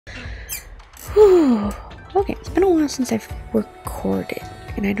Whew. Okay, it's been a while since I've recorded,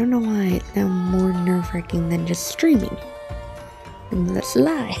 and I don't know why it's now more nerve-wracking than just streaming. And that's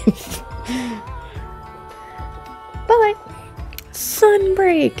live. But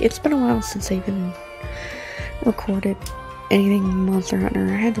Sunbreak! It's been a while since I've even recorded anything Monster Hunter.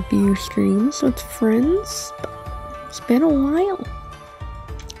 I had a few streams with friends, but it's been a while.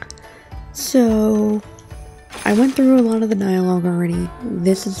 So I went through a lot of the dialogue already.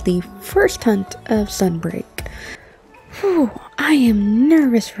 This is the first hunt of Sunbreak. Whew, I am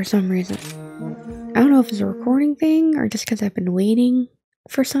nervous for some reason. I don't know if it's a recording thing or just because I've been waiting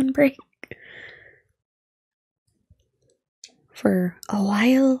for Sunbreak for a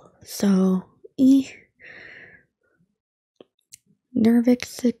while. So,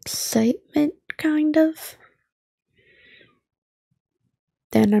 nervous excitement, kind of.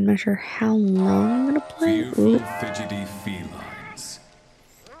 Then I'm not sure how long I'm gonna play. Fearful, fidgety felines,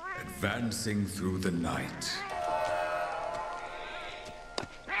 advancing through the night.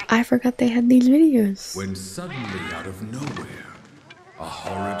 I forgot they had these videos. When suddenly, out of nowhere, a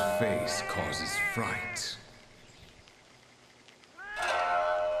horrid face causes fright.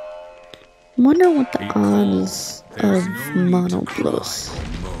 Wonder what the odds of monoblos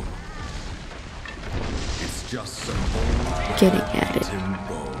It's just some old getting at it.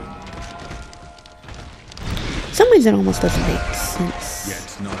 bone. For some reason, it almost doesn't make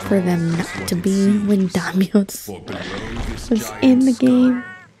sense for them not to be when Damios For below this was giant in the skull, game.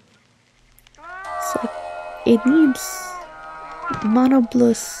 It's like, it needs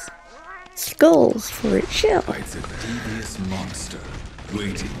monoblos skulls for its shell. hides a devious monster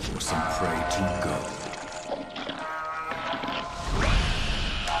waiting for some prey to go.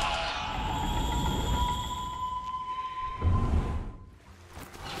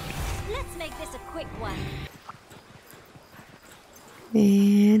 Let's make this a quick one.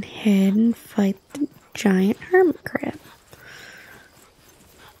 And head and fight the giant hermit crab.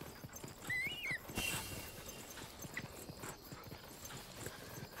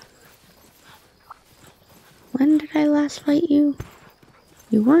 When did I last fight you?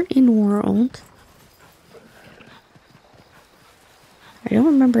 You weren't in World. I don't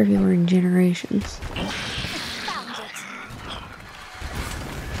remember if you were in Generations. Found it.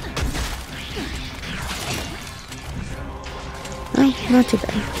 Oh, not too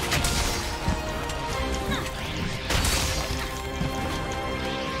bad.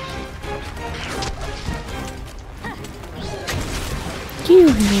 You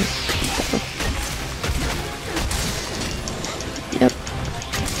hit. Yep.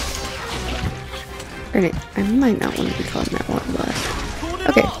 Grenade. I might not want to be calling that one, but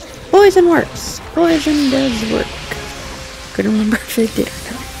okay. Poison works. Poison does work. Couldn't remember if it did or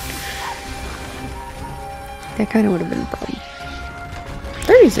not. That kind of would have been a problem.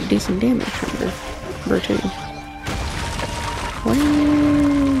 30 is a decent damage number too. What?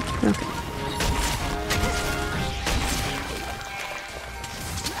 Okay.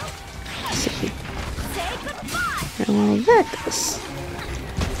 Let's see. And all that does.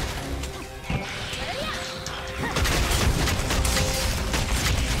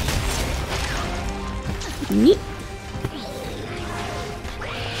 Neat.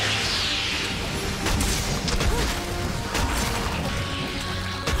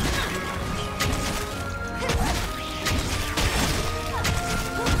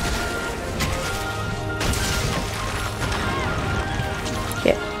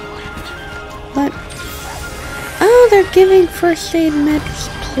 Okay. What? Oh, they're giving first aid meds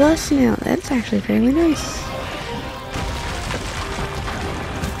plus now. That's actually fairly nice.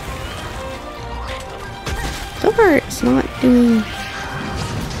 So far, it's not doing...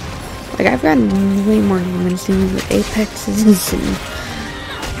 Like, I've gotten way more demons doing with apexes and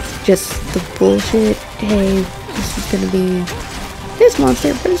just the bullshit. Hey, this is gonna be this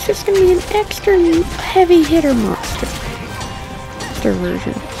monster, but it's just gonna be an extra heavy hitter monster. Monster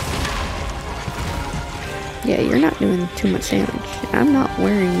version. Yeah, you're not doing too much damage. I'm not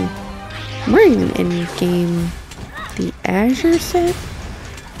wearing... I'm wearing an in-game... The Azure set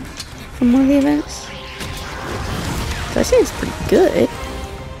from one of the events. So I say it's pretty good.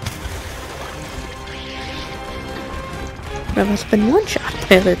 But I've also been one-shot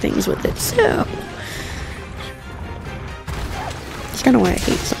by other things with it, so... It's kind of why I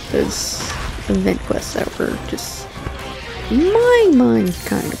hate some of those event quests that were just... in my mind,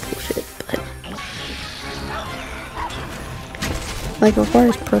 kind of bullshit, but... Like,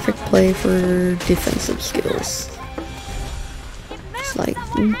 requires perfect play for defensive skills. It's like,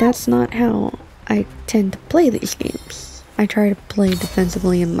 that's not how I tend to play these games. I try to play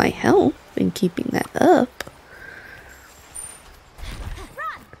defensively in my health and keeping that up.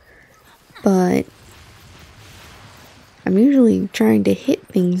 but I'm usually trying to hit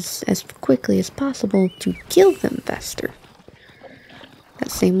things as quickly as possible to kill them faster.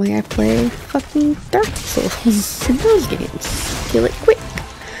 That same way I play fucking Dark Souls in those games. Kill it quick.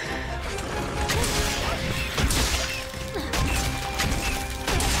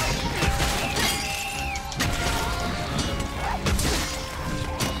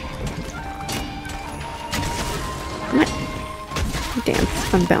 Damn,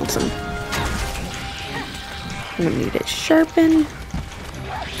 I'm bouncing. I'm gonna need it sharpen.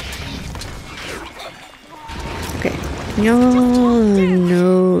 Okay.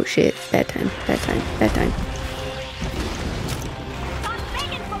 No shit. Bad time.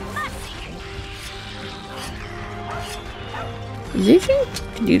 Zuchi,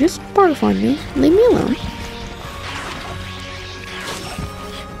 did you just barf on me? Leave me alone.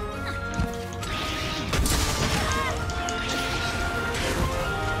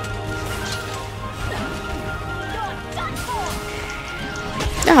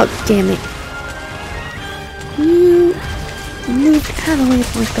 Oh, damn it. You moved out of the way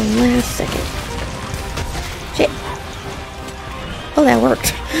for like the last second. Shit. Oh, that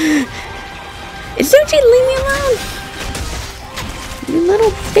worked. Zuchi, leave me alone! You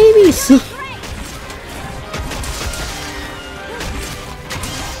little babies!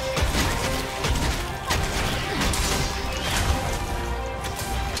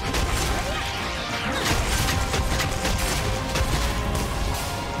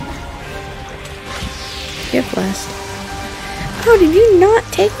 Gift blast. Oh, did you not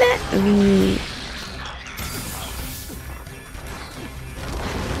take that? Ooh.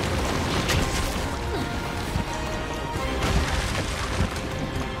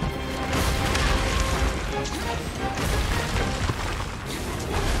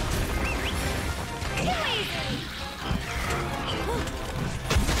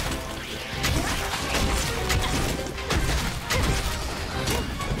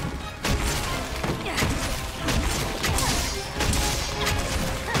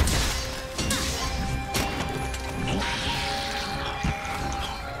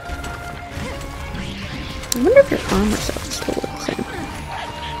 I wonder if your armor set still looks the same.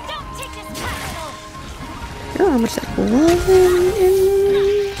 Your armor set wasn't in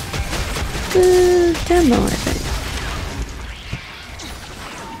the demo, I think.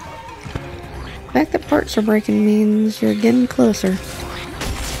 The fact that parts are breaking means you're getting closer.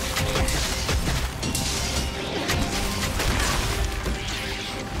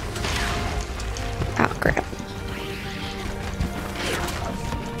 Oh, crap.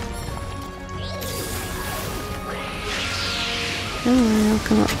 Oh, I'll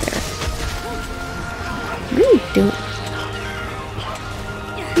come up there. What are you doing?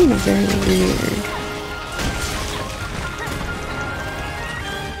 You're very weird.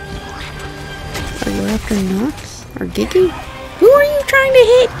 Are you after Nox? Or Gigi? Who are you trying to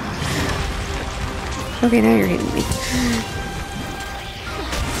hit? Okay, now you're hitting me.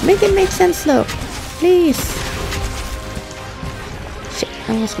 Make it make sense though. Please. Shit,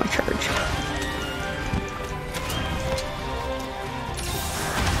 I lost my charge.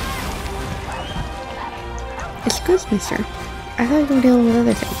 Excuse me, sir. I thought you were dealing with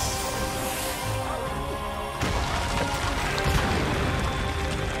other things.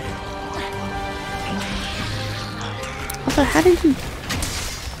 Also, how did you...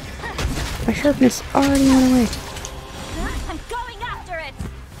 My sharpness already went away. I'm going after it.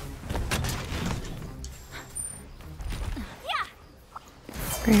 Yeah.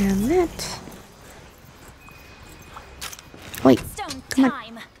 Grab that. Wait, Stone come on.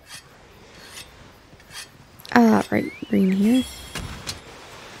 time. Right, green here.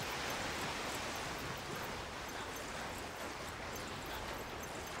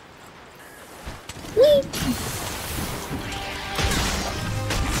 Whee!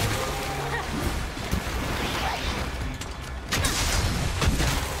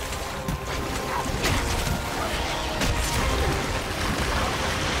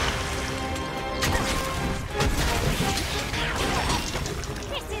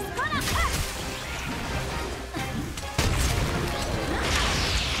 This is gonna hurt.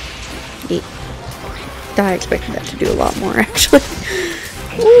 I expected that to do a lot more, actually.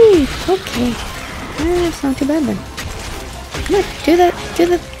 Ooh, okay. That's not too bad then. Come on, do that.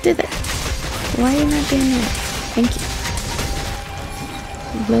 Why are you not doing that? Thank you.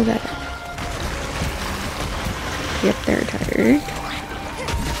 Blow that up. Yep, they're tired.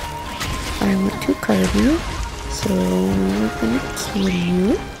 I want to carve you, so we're gonna kill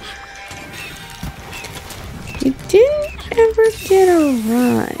you. You didn't ever get a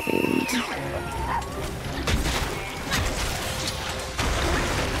ride.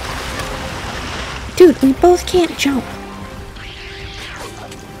 Dude, we both can't jump.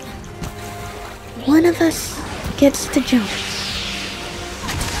 One of us gets to jump.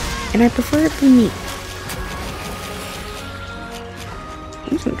 And I prefer it be me. I'm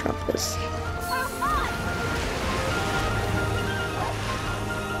just gonna drop this.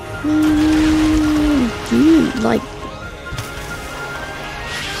 Like...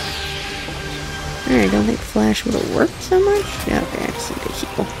 I don't think Flash would have worked so much. Yeah, okay, I just need to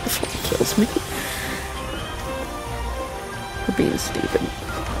heal before he kills me. For being stupid.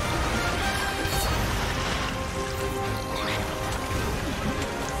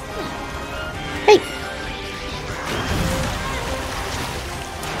 Hey!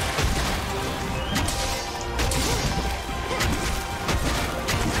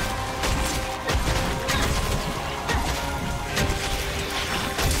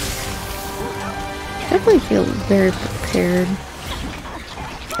 Definitely feel very prepared.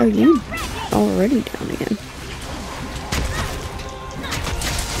 Oh, you already down again.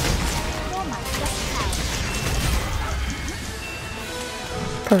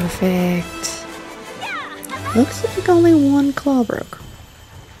 Perfect. Looks like only one claw broke.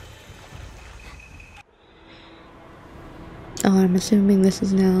 Oh, I'm assuming this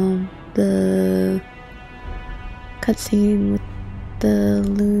is now the cutscene with the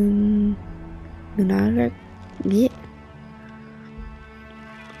Lunatic? Yeah.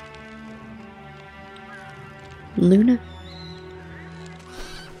 Luna?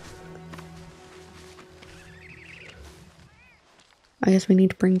 I guess we need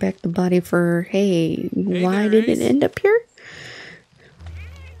to bring back the body for, hey, why did it end up here?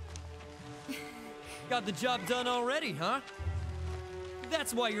 Got the job done already, huh?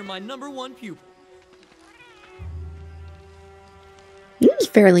 That's why you're my #1 pupil. This is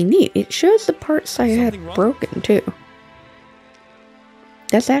fairly neat. It shows the parts I had broken, too.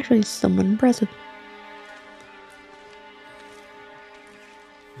 That's actually somewhat impressive.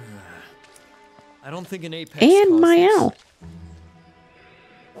 I don't think an Apex And my owl.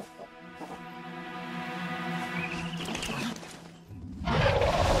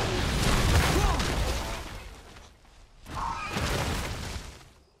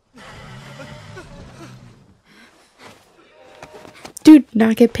 Dude,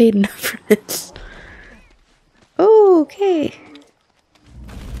 not get paid enough for this. Okay.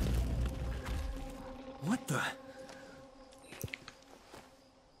 What the?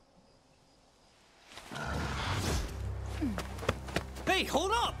 Hey,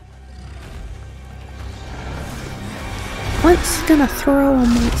 hold up! What's gonna throw a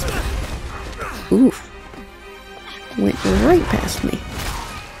monster? Oof. Went right past me.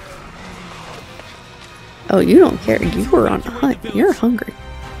 Oh, you don't care. You were on a hunt. You're hungry.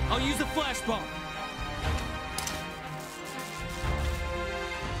 I'll use a flash bomb.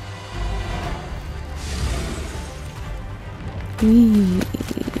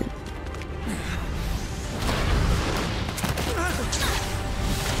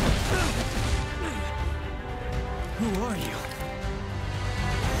 Who are you?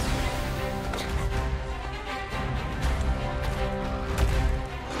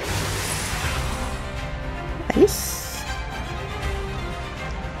 Nice.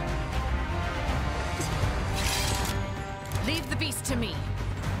 Leave the beast to me.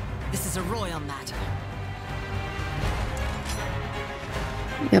 This is a royal matter.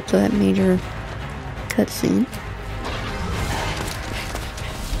 Yep, so that major cutscene.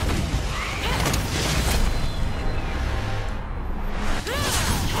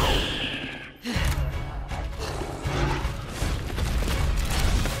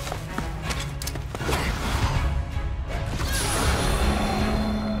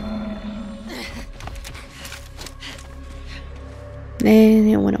 And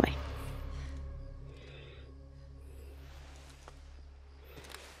it went away.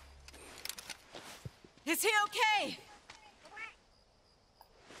 Is he okay?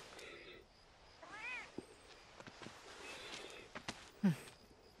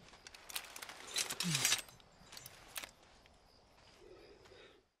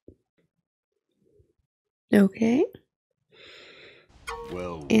 Okay.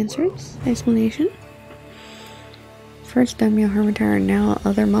 Well, Answers? Explanation. First Daimyo Hermitar, and now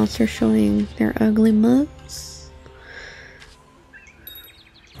other monsters showing their ugly mugs.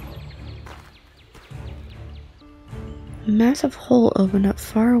 A massive hole opened up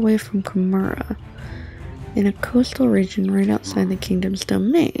far away from Kimura, in a coastal region right outside the kingdom's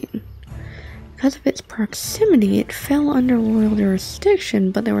domain. Because of its proximity, it fell under royal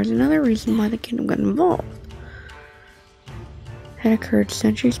jurisdiction, but there was another reason why the kingdom got involved. It had occurred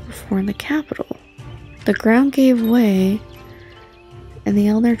centuries before in the capital. The ground gave way, and the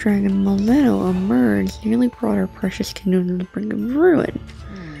elder dragon Moleno emerged, nearly brought our precious kingdom to the brink of ruin.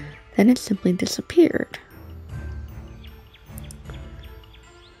 Then it simply disappeared.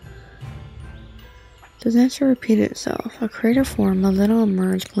 Disaster repeated itself. A crater formed, Moleno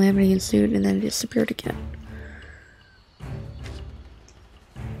emerged, calamity ensued, and then it disappeared again.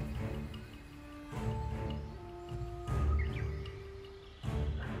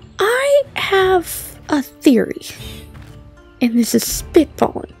 I have a theory, and this is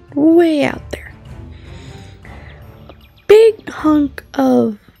spitballing way out there. A big hunk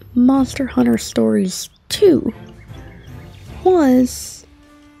of Monster Hunter Stories 2 was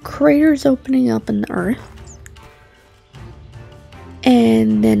craters opening up in the earth,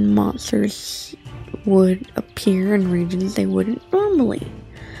 and then monsters would appear in regions they wouldn't normally.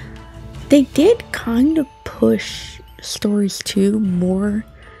 They did kind of push Stories 2 more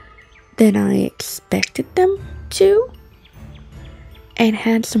than I expected them to, and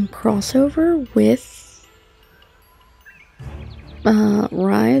had some crossover with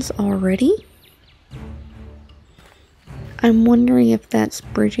Rise already. I'm wondering if that's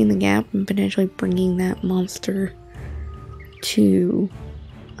bridging the gap and potentially bringing that monster to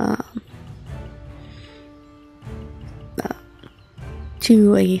a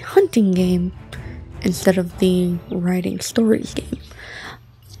hunting game instead of the writing stories game.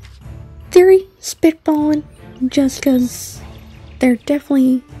 Theory, spitballing, just because they're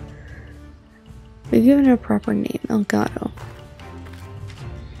definitely, we've given it a proper name, Elgato.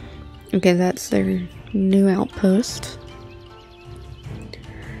 Okay, that's their new outpost.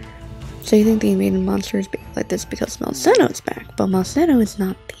 So you think they made monsters like this because Malseno's back, but Malseno is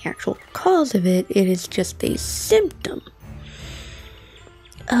not the actual cause of it, it is just a symptom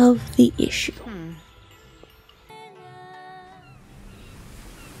of the issue.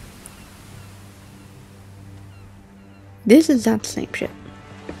 This is not the same shit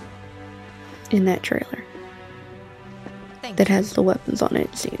in that trailer that has the weapons on it,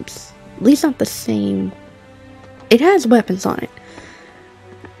 it seems. At least not the same. It has weapons on it,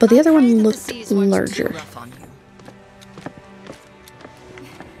 but the other one looked larger.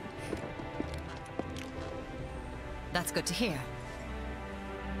 That's good to hear.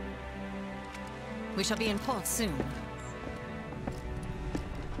 We shall be in port soon.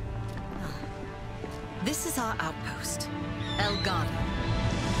 This is our outpost, Elgato.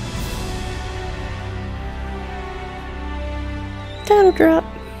 That'll drop.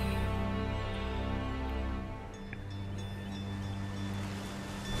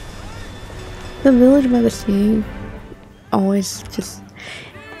 The village by the sea always just...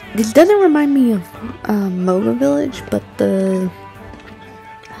 This doesn't remind me of Moga Village, but the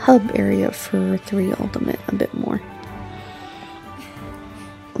hub area for 3 Ultimate a bit more.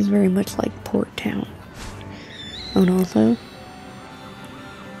 It's very much like Port Town. Oh, and also...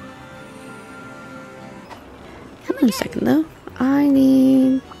 Hold on a second though. I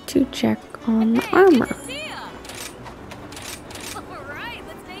need to check on the armor. Alright,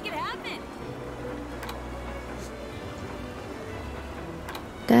 let's make it happen.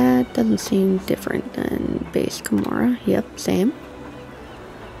 That doesn't seem different than base Kamara. Yep, same.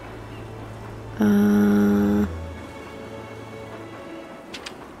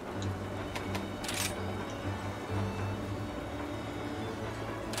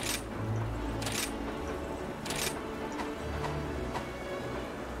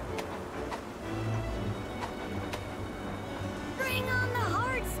 Bring on the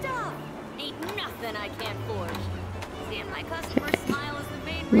hard stuff. Ain't nothing I can't forge. Seeing my customer smile is the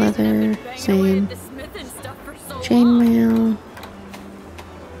main reason I've Leather, been banging away same. at the smithing stuff for so long. Chainmail.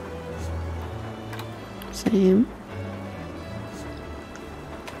 Same.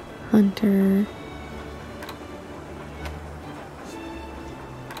 Hunter.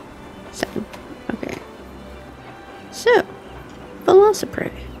 Same. Okay. So,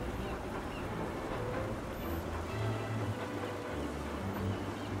 Velociprey.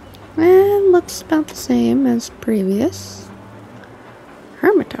 And looks about the same as previous.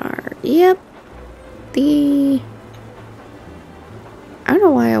 Hermitar. Yep. I don't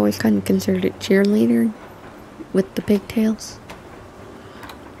know why I always kind of considered it cheerleader with the pigtails.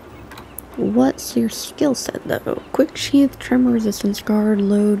 What's your skill set though? Quick sheath, tremor resistance, guard,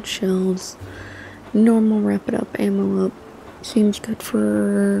 load, shells, normal, wrap it up, ammo up. Seems good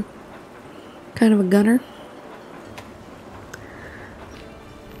for kind of a gunner.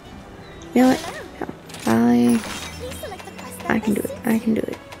 You know what? Yeah, I can do it. I can do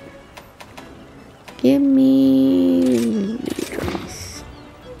it. Give me draws.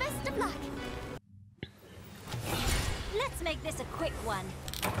 Best of luck. Let's make this a quick one.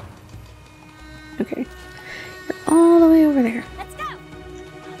 Okay. You're all the way over there. Let's go.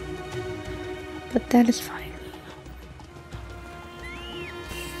 but that is fine.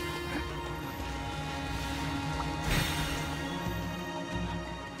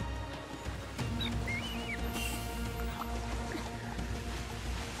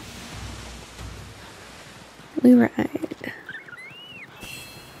 We ride.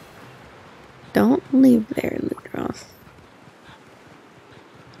 Don't leave there, Ludroth.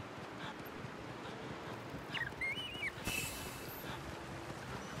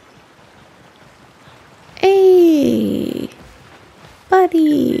 Hey,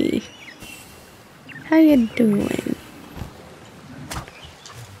 buddy. How you doing?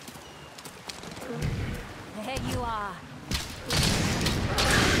 There you are.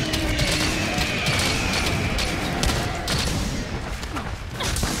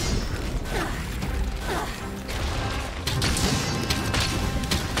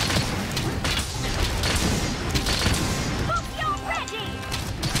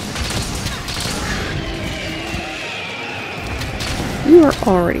 You are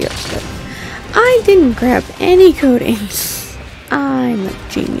already upset. I didn't grab any coatings. I'm a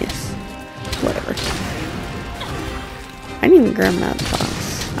genius. Whatever. I didn't even grab them out of the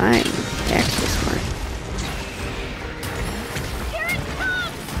box. I'm actually smart.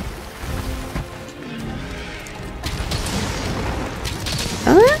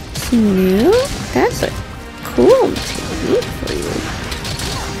 Oh, that's new. That's a cool technique for you.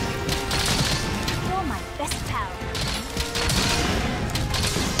 You're my best pal.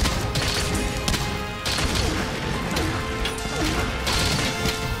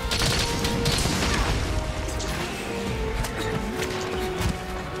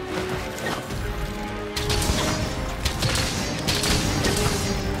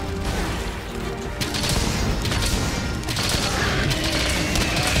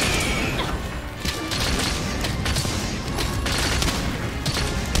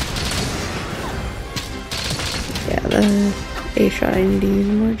 Yeah, the A shot I need to use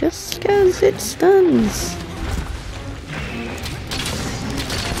more just because it stuns.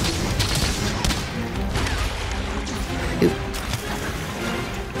 Oop.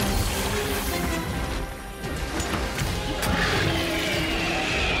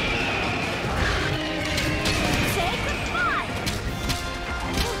 Say goodbye.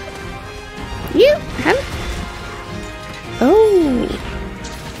 You have. Oh.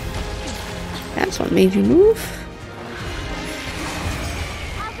 That's what made you move.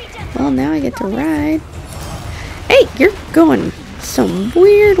 I'll be just Well, now I get to ride. Hey, you're going some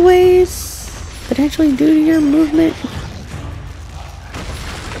weird ways, potentially due to your movement.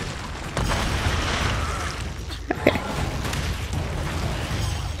 Okay.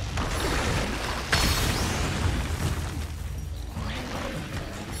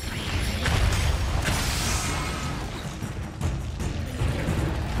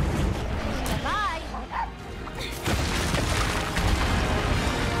 bye.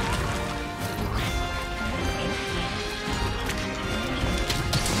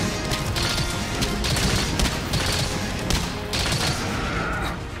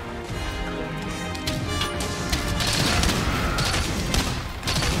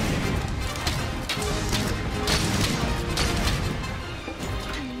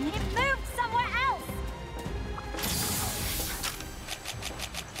 It moved somewhere else.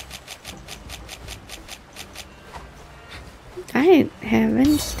 I didn't have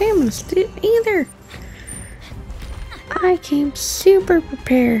any stamina either. I came super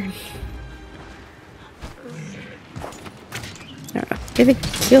prepared. I don't know. If it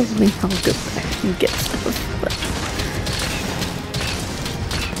kills me, I'll go back and get stuff. But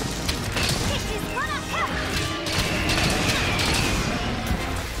This is gonna hurt.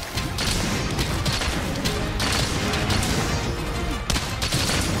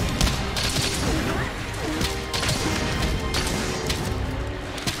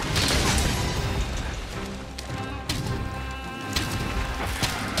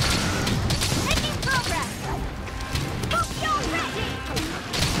 Making progress. Hope you're ready.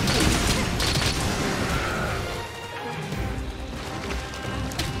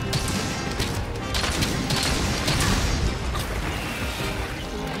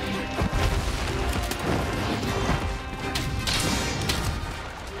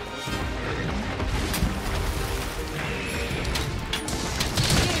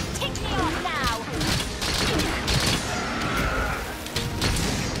 You take me off now.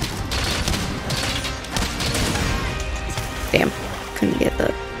 damn, couldn't get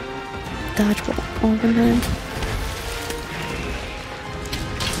the dodgeball all the time.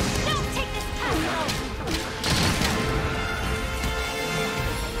 Don't take this castle.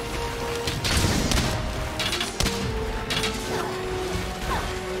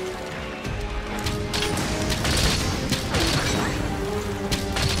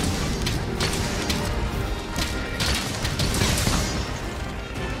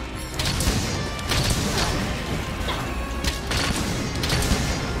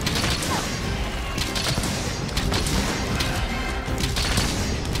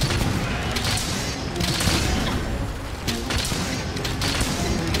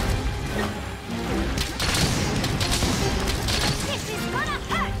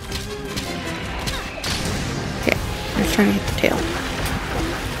 trying to get the tail.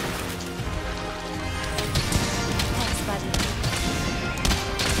 Thanks, buddy.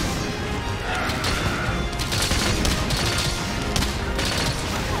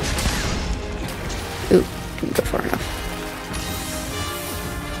 Ooh, didn't go far enough.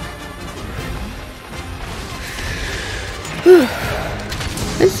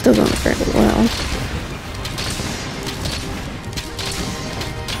 It's still going fairly well.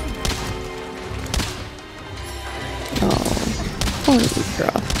 Oh, poor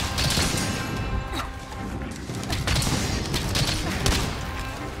girl.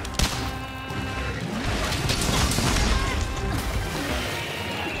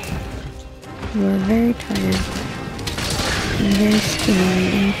 We're very tired and very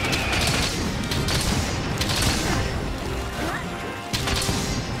stimulating.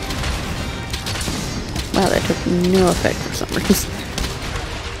 Wow, that took no effect for some reason.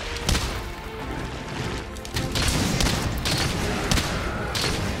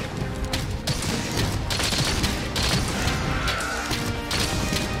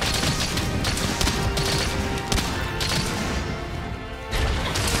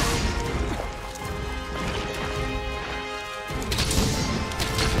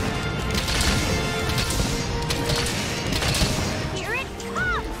 Here it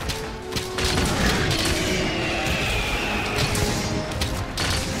comes!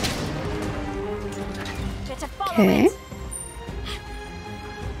 Get to follow Okay. it.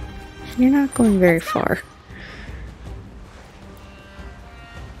 You're not going very far.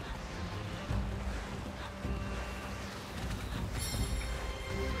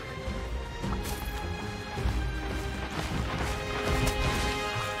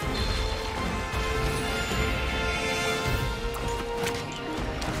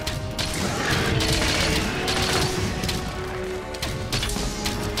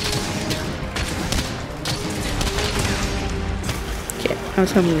 Okay, I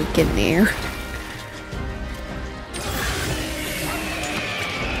was hoping we'd get in the air.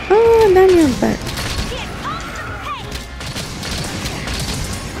 Oh, and then you're back. Get off the pace!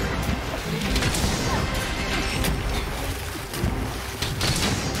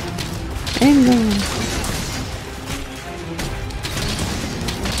 And gone.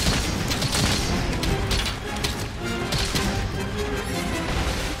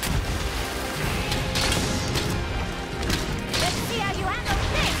 Let's see how you handle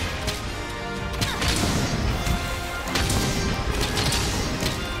this!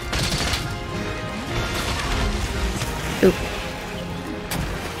 Ooh.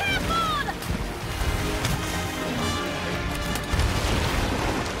 Careful!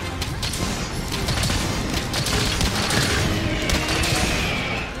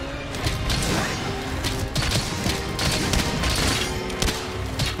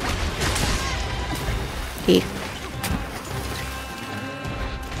 Hey.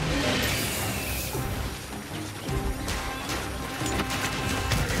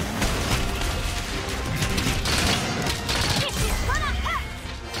 This is gonna hurt!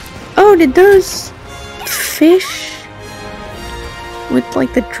 Oh, did those fish with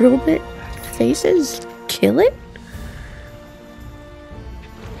like the drill bit faces kill it?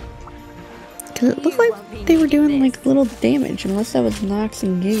 Because it looked like they were doing like little damage, unless that was Nox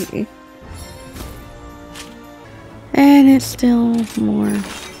and Gigi. And it's still more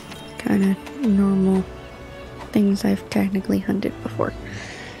kind of normal things I've technically hunted before.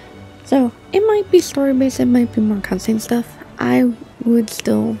 So it might be story based, it might be more cutscene stuff. I would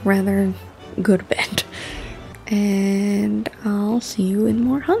still rather go to bed. And I'll see you in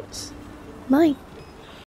more hunts. Bye.